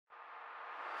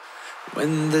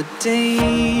When the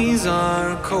days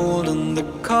are cold and the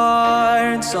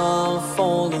cards all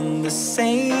fall and the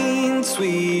saints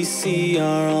we see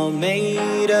are all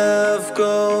made of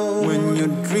gold. When your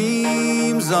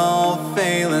dreams all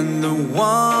fail and the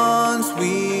ones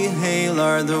we hail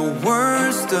are the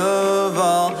worst of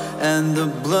all and the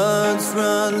bloods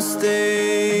run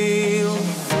stale.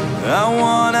 I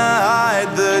wanna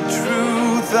hide the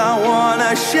truth, I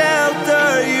wanna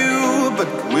shelter you, but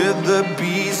with the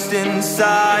beast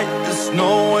inside, there's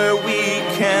nowhere we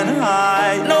can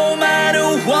hide. No matter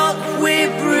what we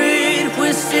breed,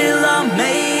 we still are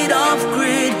made of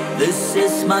greed. This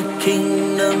is my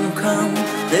kingdom come,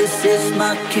 this is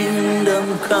my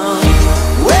kingdom come.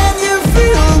 When you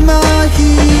feel my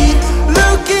heat,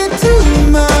 look into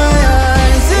my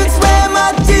eyes. It's where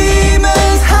my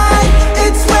demons hide,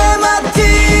 it's where my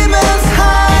demons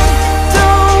hide.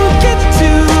 Don't get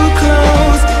too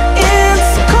close,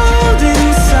 it's cold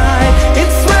inside.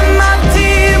 It's where my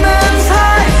demons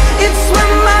hide, it's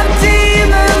where my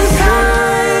demons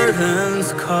hide. Curtains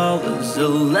call is the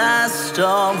last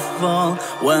of all.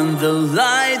 When the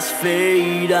lights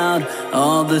fade out,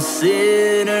 all the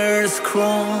sinners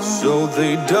crawl. So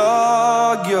they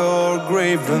dug your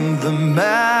grave and the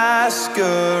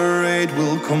masquerade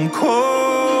will come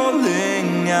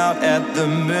calling out at the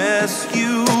mess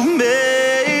you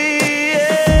made.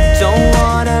 Don't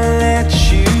wanna let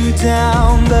you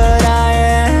down, but I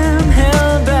am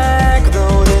held back.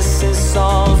 Though this is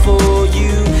all for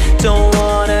you, don't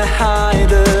wanna hide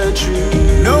the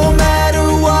truth. No matter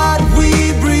what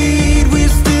we breed, we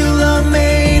still are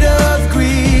made of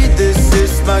greed. This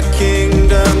is my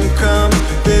kingdom come,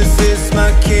 this is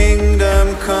my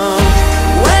kingdom come.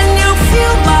 When you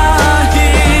feel my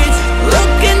heat,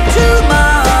 look into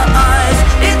my eyes.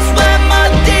 It's where my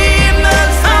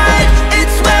demons hide,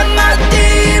 it's where my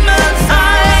demons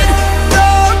hide.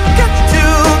 Don't get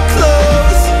too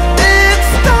close,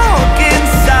 it's dark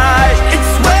inside.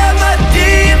 It's where my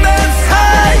demons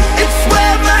hide, it's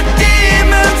where my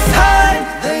demons hide.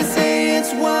 They say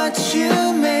it's what you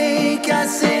make, I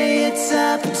say it's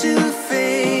up to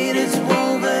fate. It's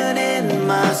woven in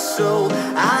my soul,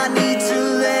 I need to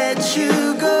let you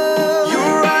go.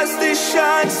 Your eyes, they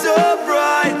shine so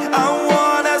bright, I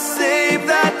wanna save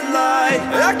that light.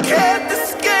 I can't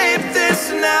escape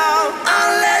this now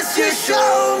unless you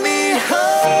show me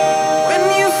how. When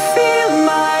you feel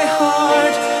my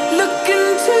heart, look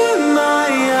into my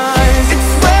eyes.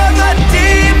 It's where my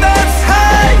demons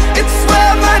hide, it's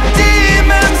where my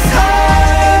demons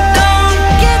hide. Don't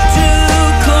get too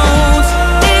close,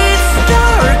 it's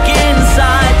dark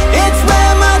inside. It's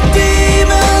where my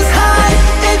demons hide,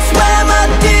 it's where my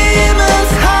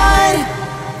demons hide.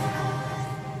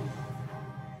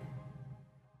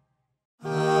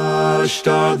 Hushed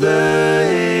are the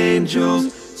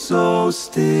angels, so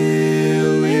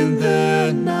still in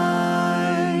the night.